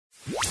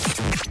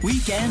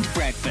Weekend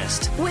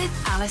Breakfast with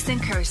Alison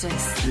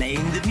Curtis.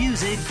 Playing the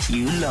music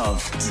you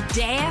love.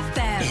 Today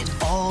FM.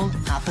 It all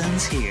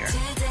happens here.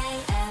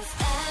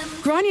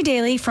 Grania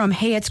Daly from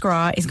Hey It's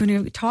Gra is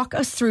going to talk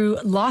us through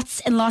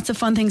lots and lots of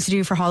fun things to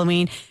do for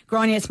Halloween.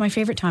 Grania, it's my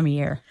favourite time of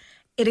year.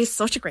 It is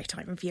such a great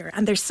time of year,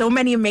 and there's so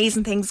many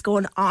amazing things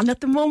going on at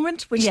the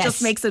moment, which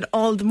just makes it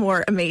all the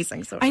more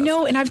amazing. So I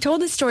know, and I've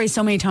told this story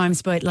so many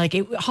times, but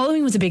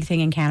Halloween was a big thing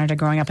in Canada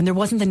growing up, and there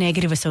wasn't the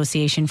negative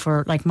association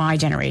for my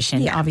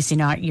generation. Yeah. Obviously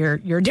not your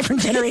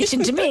different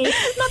generation to me.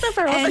 Not that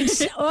far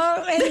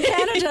off. And in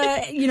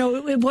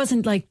Canada, it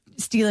wasn't like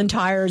stealing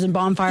tires and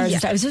bonfires and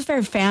stuff. It was just a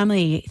very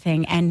family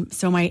thing. And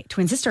so my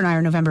twin sister and I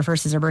are November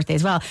 1st is our birthday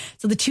as well.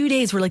 So the 2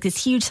 days were like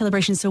this huge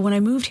celebration. So when I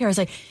moved here, I was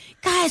like,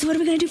 guys, what are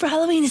we going to do for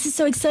Halloween? This is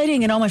so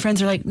exciting. And all my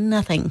friends are like,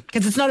 nothing.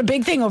 Because it's not a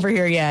big thing over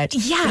here yet.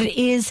 Yeah. But it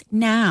is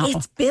now.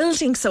 It's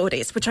building, so it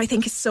is, which I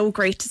think is so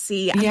great to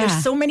see. And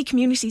there's so many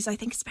communities, I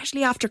think,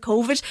 especially after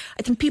COVID,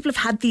 I think people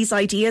have had these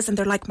ideas and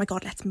they're like, my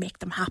God, let's make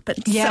them happen.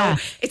 Yeah.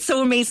 So it's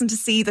so amazing to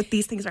see that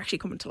these things are actually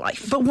coming to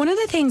life. But one of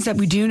the things that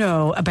we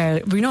know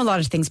a lot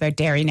of things about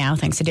Derry now,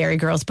 thanks to Derry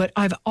Girls, but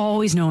I've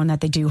always known that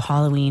they do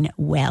Halloween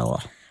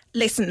well.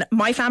 Listen,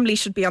 my family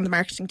should be on the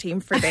marketing team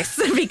for this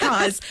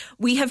because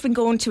we have been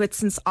going to it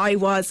since I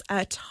was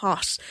a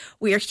tot.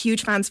 We are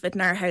huge fans of it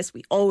in our house.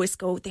 We always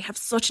go. They have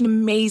such an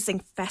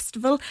amazing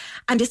festival,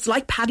 and it's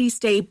like Paddy's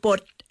Day,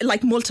 but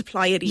like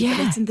multiply it even.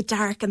 Yeah. It's in the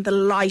dark and the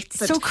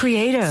lights. So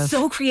creative.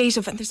 So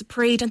creative. And there's a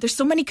parade and there's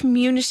so many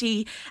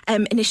community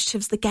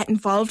initiatives that get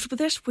involved with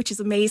it, which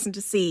is amazing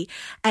to see.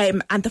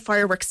 And the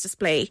fireworks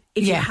display.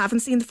 If you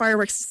haven't seen the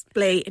fireworks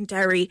display in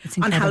Derry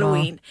on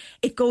Halloween,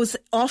 it goes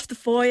off the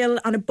foil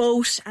on a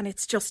boat and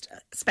it's just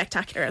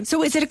spectacular. And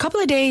so is it a couple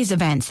of days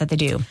events that they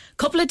do?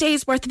 Couple of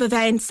days worth of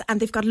events,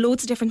 and they've got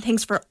loads of different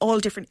things for all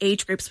different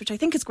age groups, which I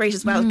think is great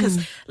as well,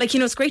 because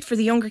it's great for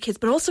the younger kids,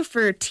 but also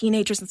for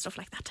teenagers and stuff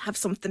like that to have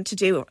something to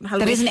do on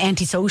Halloween. That isn't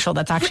antisocial,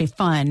 that's actually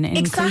fun and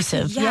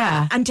inclusive.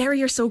 Yeah. And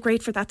Derry are so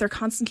great for that. They're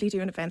constantly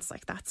doing events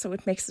like that, so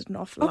it makes it an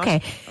awful lot.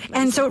 Okay.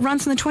 And so it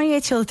runs from the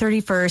 28th till the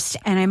 31st,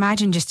 and I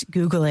imagine just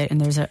Google it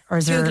and is there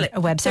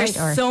a website?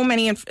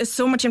 There's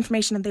so much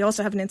information, and they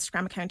also have an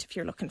Instagram account if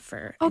you're looking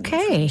for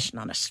information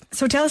on it.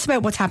 So tell us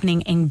about what's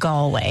happening in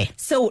Galway.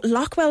 So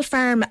Lockwell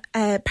Farm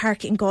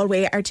Park in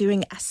Galway are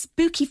doing a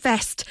Spooky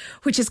Fest,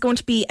 which is going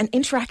to be an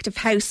interactive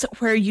house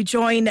where you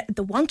join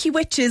the Wonky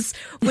Witches,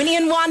 Winnie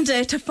and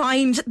Wanda, to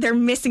find their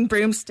missing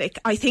broomstick.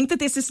 I think that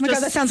this is God,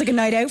 that sounds like a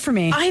night out for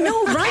me. I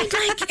know, right?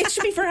 Like, it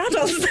should be for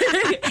adults.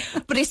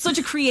 But it's such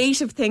a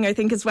creative thing, I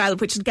think, as well,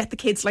 which will get the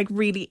kids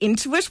really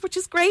into it, which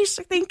is great,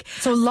 I think.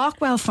 So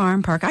Lockwell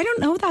Farm Park, I don't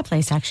know that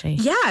place actually.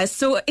 Yeah,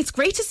 so it's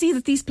great to see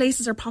that these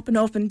places are popping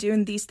up and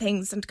doing these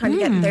things and kind of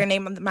getting their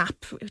name on the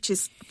map, which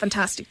is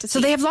fantastic to see. So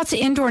they have lots of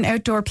indoor and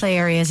outdoor play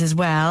areas as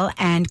well,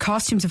 and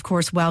costumes, of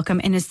course, welcome.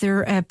 And is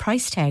there a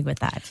price tag with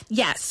that?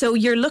 Yeah, so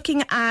you're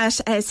looking at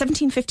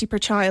 $17.50 per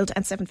child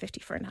and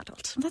 $7.50 for an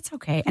adult. Well, that's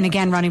okay. And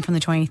again, running from the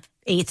 28th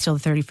till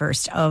the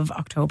 31st of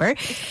October.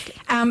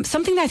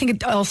 Something that I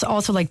think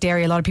also like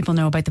Derry, a lot of people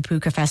know about the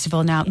Puka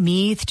Festival. Now,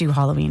 Meath do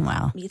Halloween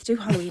well. Meath do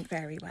Halloween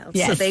very well.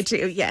 Yes. So they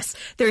do, yes.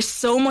 There's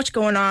so much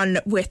going on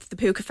with the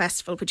Puka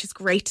Festival, which is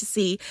great to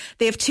see.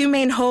 They have two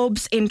main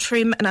hubs in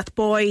Trim and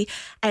Athboy,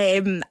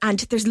 and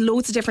there's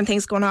loads of different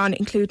things going on,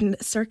 including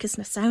Circus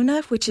na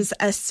Sauna, which is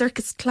a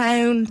circus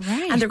clown.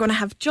 Right. And they're going to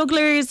have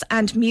jugglers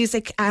and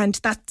music, and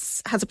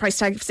that has a price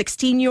tag of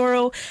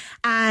 €16.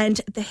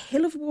 And the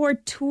Hill of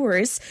Ward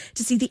tours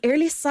to see the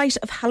earliest sight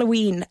of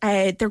Halloween.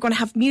 They're going to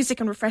have music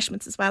and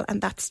refreshments as well,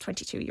 and that's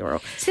 €22.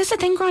 So this is the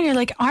thing, Grania,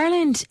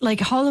 Ireland,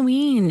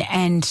 Halloween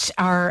and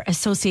our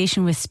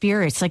association with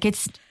spirits,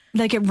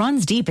 it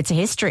runs deep. It's a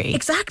history.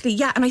 Exactly,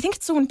 yeah. And I think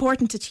it's so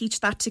important to teach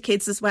that to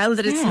kids as well,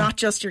 that it's not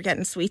just you're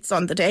getting sweets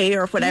on the day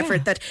or whatever,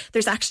 that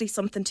there's actually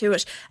something to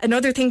it.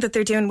 Another thing that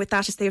they're doing with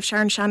that is they have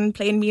Sharon Shannon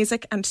playing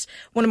music, and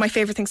one of my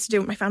favourite things to do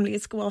with my family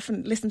is go off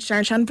and listen to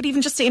Sharon Shannon, but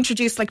even just to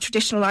introduce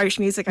traditional Irish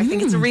music, I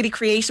think it's a really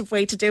creative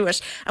way to do it.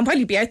 And while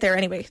you'd be out there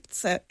anyway,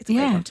 it's a great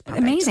one to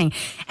amazing.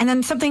 And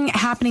then something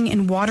happening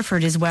in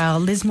Waterford as well,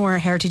 Lismore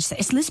Heritage.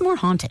 Is Lismore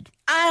haunted?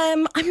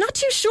 I'm not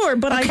too sure,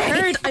 but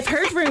okay. I've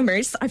heard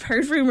rumours. I've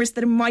heard rumours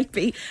that it might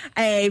be.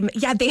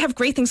 They have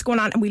great things going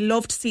on, and we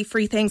love to see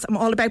free things. I'm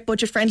all about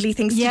budget-friendly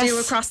things to do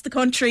across the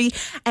country.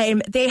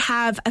 They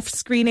have a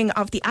screening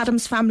of The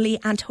Addams Family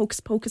and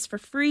Hocus Pocus for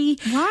free.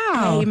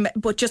 Wow!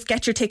 But just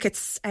get your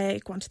tickets. Go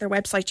onto their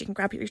website. You can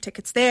grab your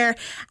tickets there.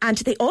 And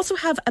they also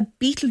have a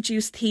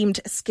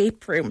Beetlejuice-themed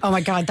escape room. Oh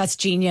my God, that's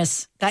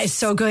genius! That is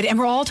so good. And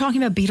we're all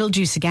talking about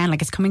Beetlejuice again.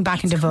 It's coming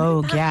back into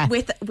vogue. Yeah,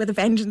 with a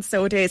vengeance.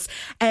 So it is.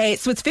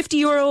 So it's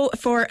 €50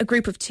 for a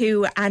group of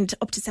 2 and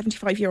up to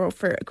 €75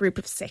 for a group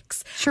of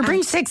 6. Sure,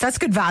 bring 6. That's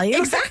good value.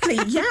 Exactly,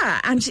 yeah.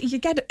 And you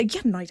get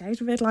a night out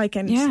of it,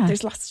 and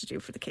there's lots to do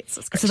for the kids.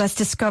 So that's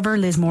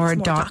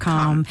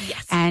discoverlismore.com.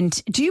 Yes.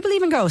 And do you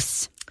believe in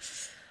ghosts?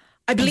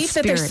 I believe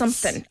that there's spirits.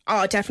 something.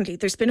 Oh, definitely.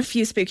 There's been a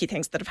few spooky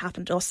things that have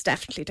happened to us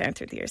definitely down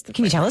through the years.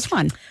 Can you tell us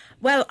one?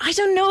 Well, I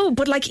don't know,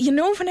 but like, you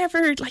know,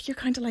 whenever like you're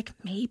kind of like,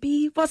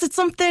 maybe was it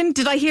something?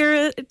 Did I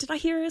hear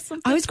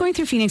something? I was going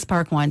through Phoenix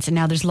Park once, and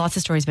now there's lots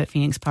of stories about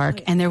Phoenix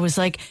Park, and there was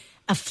like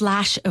a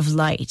flash of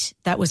light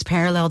that was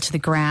parallel to the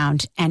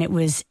ground, and it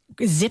was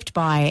zipped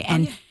by,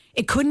 and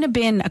it couldn't have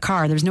been a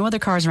car. There was no other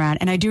cars around,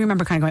 and I do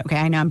remember kind of going,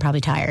 okay, I know I'm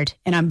probably tired,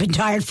 and I've been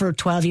tired for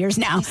 12 years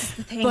now.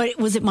 But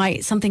was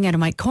it something out of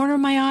my corner of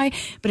my eye?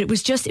 But it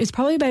was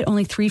probably about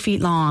only 3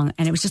 feet long,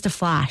 and it was just a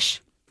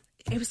flash.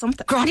 It was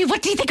something. Granny,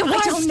 what do you think it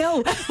was? I don't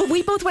know. But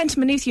we both went to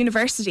Maynooth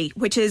University,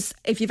 which is,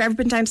 if you've ever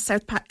been down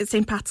to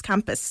St. Pat's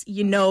campus,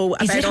 you know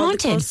about it all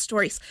haunted? the ghost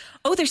stories.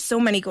 Oh, there's so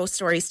many ghost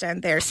stories down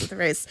there, so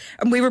there is.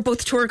 And we were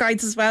both tour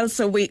guides as well,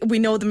 so we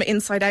know them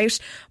inside out.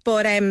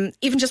 But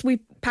even just we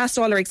passed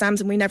all our exams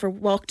and we never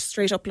walked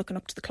straight up looking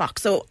up to the clock.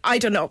 So I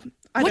don't know.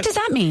 What does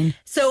that mean?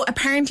 So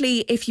apparently,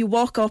 if you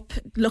walk up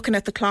looking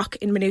at the clock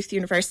in Maynooth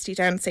University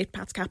down St.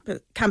 Pat's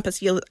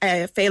campus, you'll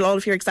fail all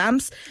of your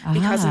exams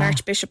because an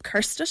archbishop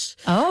cursed it.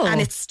 Oh.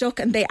 And it's stuck,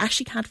 and they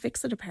actually can't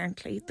fix it,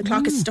 apparently. The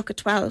clock is stuck at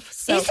 12.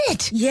 So. Is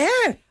it? Yeah.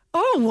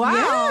 Oh,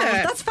 wow.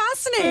 Yeah. That's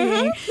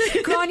fascinating.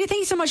 Grania, thank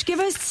you so much. Give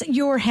us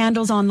your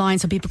handles online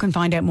so people can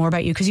find out more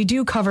about you, because you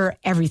do cover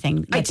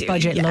everything. That's do,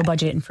 budget, yeah. low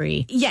budget and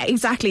free. Yeah,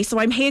 exactly. So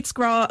I'm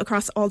Haidscraw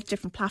across all the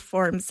different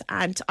platforms,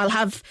 and I'll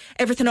have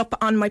everything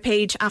up on my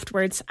page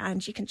afterwards,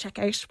 and you can check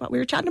out what we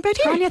were chatting about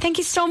here. Grania, thank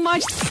you so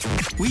much.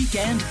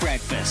 Weekend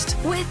Breakfast.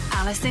 With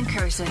Alison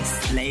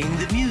Curtis. Playing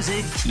the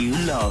music you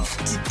love.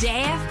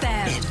 Today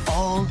FM. It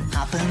all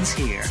happens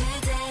here.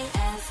 Today